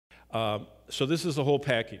So this is the whole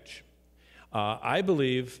package. I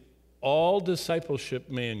believe all discipleship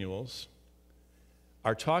manuals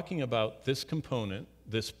are talking about this component,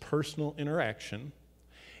 this personal interaction.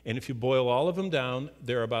 And if you boil all of them down,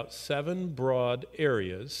 there are about 7 broad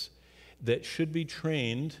areas that should be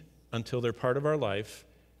trained until they're part of our life.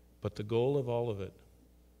 But the goal of all of it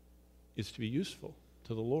is to be useful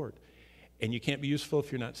to the Lord. And you can't be useful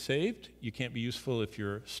if you're not saved. You can't be useful if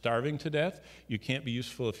you're starving to death. You can't be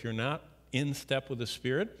useful if you're not in step with the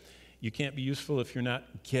Spirit. You can't be useful if you're not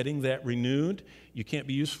getting that renewed. You can't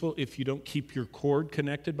be useful if you don't keep your cord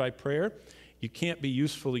connected by prayer. You can't be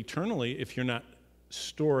useful eternally if you're not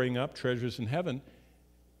storing up treasures in heaven.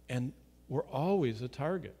 And we're always a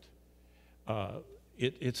target.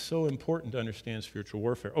 It's so important to understand spiritual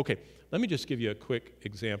warfare. Okay, let me just give you a quick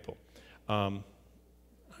example.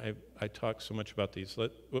 I talk so much about these.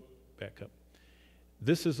 Back up.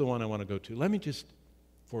 This is the one I want to go to. Let me just,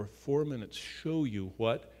 for 4 minutes, show you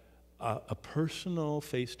what a personal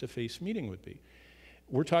face-to-face meeting would be.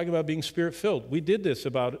 We're talking about being Spirit-filled. We did this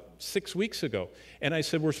about 6 weeks ago. And I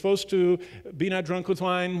said we're supposed to be not drunk with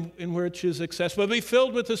wine in which is excess, but be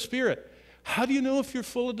filled with the Spirit. How do you know if you're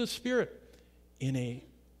full of the Spirit? In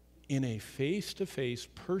a face-to-face,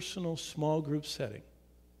 personal, small group setting.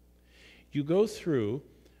 You go through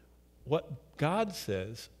what God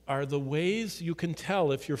says are the ways you can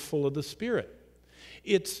tell if you're full of the Spirit.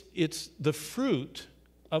 It's the fruit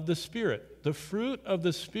of the Spirit. The fruit of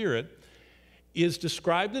the Spirit is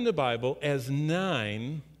described in the Bible as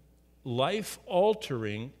 9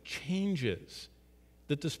 life-altering changes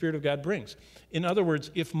that the Spirit of God brings. In other words,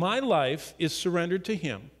 if my life is surrendered to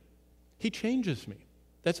Him, He changes me.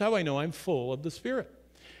 That's how I know I'm full of the Spirit.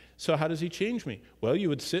 So how does He change me? Well, you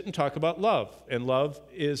would sit and talk about love, and love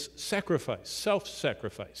is sacrifice,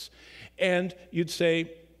 self-sacrifice. And you'd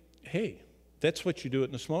say, hey, that's what you do it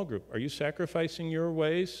in a small group. Are you sacrificing your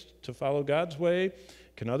ways to follow God's way?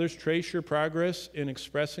 Can others trace your progress in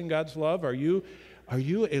expressing God's love? Are you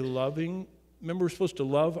a loving? Remember, we're supposed to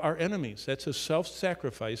love our enemies. That's a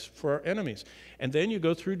self-sacrifice for our enemies. And then you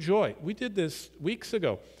go through joy. We did this weeks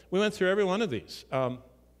ago. We went through every one of these.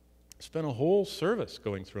 Spent a whole service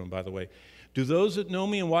going through them, by the way. Do those that know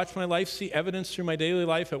me and watch my life see evidence through my daily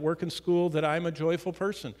life at work and school that I'm a joyful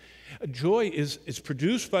person? Joy is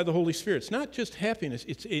produced by the Holy Spirit. It's not just happiness.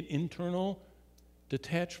 It's an internal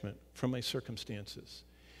detachment from my circumstances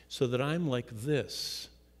so that I'm like this.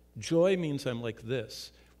 Joy means I'm like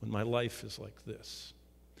this when my life is like this.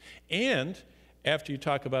 And after you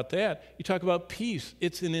talk about that, you talk about peace.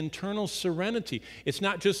 It's an internal serenity. It's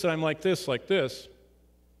not just that I'm like this, like this.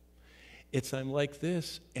 It's I'm like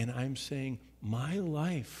this, and I'm saying my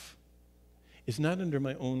life is not under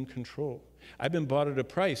my own control. I've been bought at a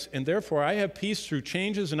price, and therefore I have peace through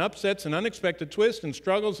changes and upsets and unexpected twists and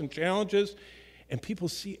struggles and challenges, and people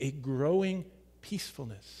see a growing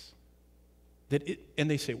peacefulness. And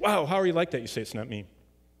they say, wow, how are you like that? You say, it's not me.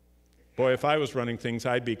 Boy, if I was running things,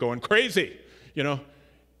 I'd be going crazy. You know,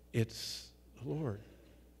 it's the Lord.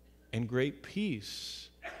 And great peace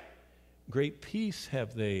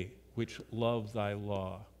have they which love thy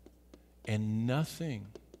law. And nothing,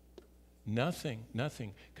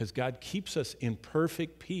 because God keeps us in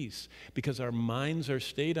perfect peace because our minds are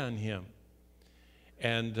stayed on Him.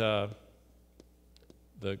 And the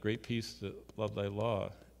great peace that love thy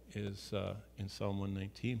law is in Psalm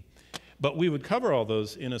 119. But we would cover all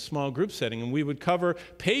those in a small group setting, and we would cover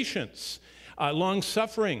patience,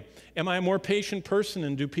 long-suffering. Am I a more patient person,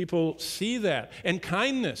 and do people see that? And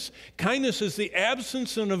kindness. Kindness is the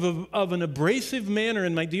absence of an abrasive manner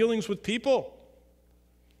in my dealings with people.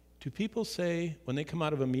 Do people say, when they come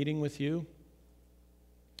out of a meeting with you,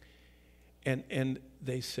 and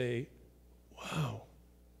they say, wow,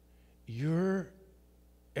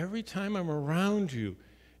 every time I'm around you,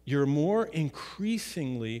 you're more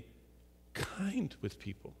increasingly kind with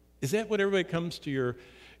people? Is that what everybody comes to your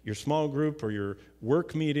small group or your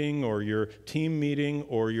work meeting or your team meeting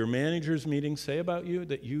or your manager's meeting say about you,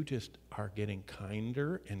 that you just are getting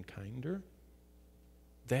kinder and kinder?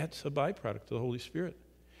 That's a byproduct of the Holy Spirit.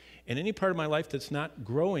 And any part of my life that's not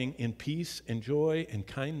growing in peace and joy and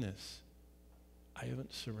kindness, I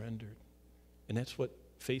haven't surrendered. And that's what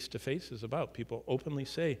face-to-face is about. People openly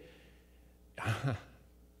say,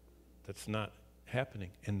 that's not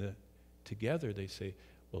happening. And together they say,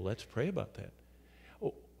 well, let's pray about that.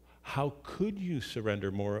 Oh, how could you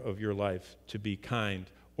surrender more of your life to be kind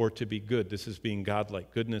or to be good? This is being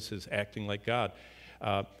godlike. Goodness is acting like God.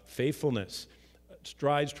 Faithfulness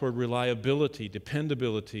strides toward reliability,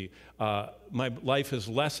 dependability. My life is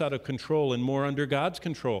less out of control and more under God's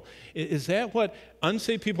control. Is that what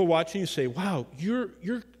unsaved people watching you say, wow, you're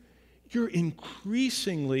You're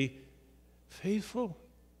increasingly faithful.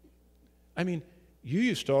 I mean, you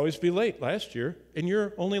used to always be late last year, and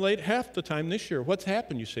you're only late half the time this year. What's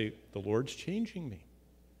happened? You say, the Lord's changing me.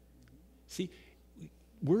 See,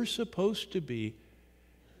 we're supposed to be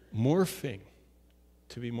morphing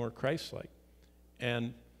to be more Christ-like.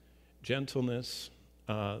 And gentleness,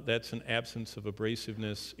 that's an absence of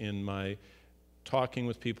abrasiveness in my talking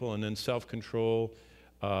with people, and then self-control.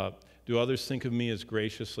 Do others think of me as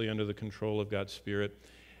graciously under the control of God's Spirit?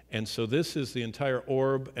 And so this is the entire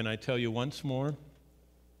orb, and I tell you once more,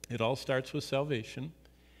 it all starts with salvation,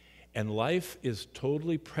 and life is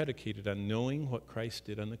totally predicated on knowing what Christ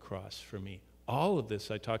did on the cross for me. All of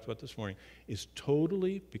this I talked about this morning is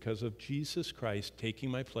totally because of Jesus Christ taking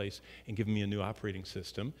my place and giving me a new operating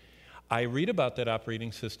system. I read about that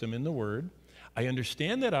operating system in the Word. I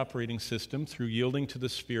understand that operating system through yielding to the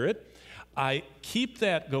Spirit. I keep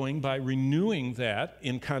that going by renewing that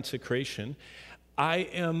in consecration. I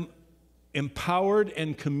am empowered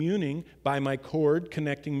and communing by my cord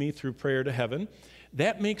connecting me through prayer to heaven.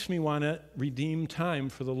 That makes me want to redeem time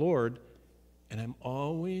for the Lord, and I'm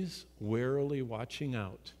always warily watching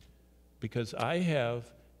out because I have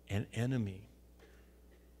an enemy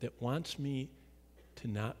that wants me to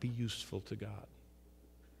not be useful to God.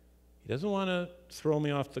 He doesn't want to throw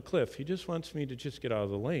me off the cliff. He just wants me to just get out of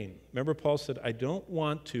the lane. Remember, Paul said, I don't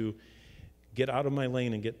want to get out of my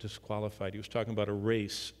lane and get disqualified. He was talking about a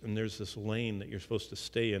race, and there's this lane that you're supposed to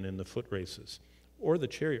stay in the foot races or the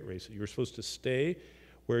chariot races. You were supposed to stay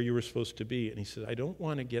where you were supposed to be. And he said, I don't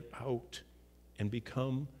want to get out and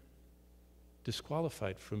become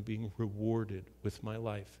disqualified from being rewarded with my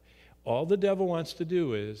life. All the devil wants to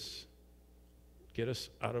do is get us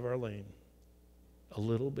out of our lane a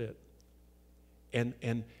little bit.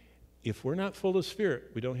 And if we're not full of the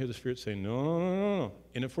Spirit, we don't hear the Spirit saying, no, no, no, no, no.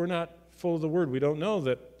 And if we're not full of the Word, we don't know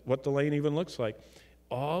what the lane even looks like.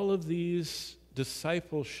 All of these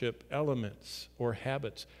discipleship elements or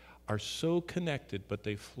habits are so connected, but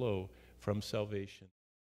they flow from salvation.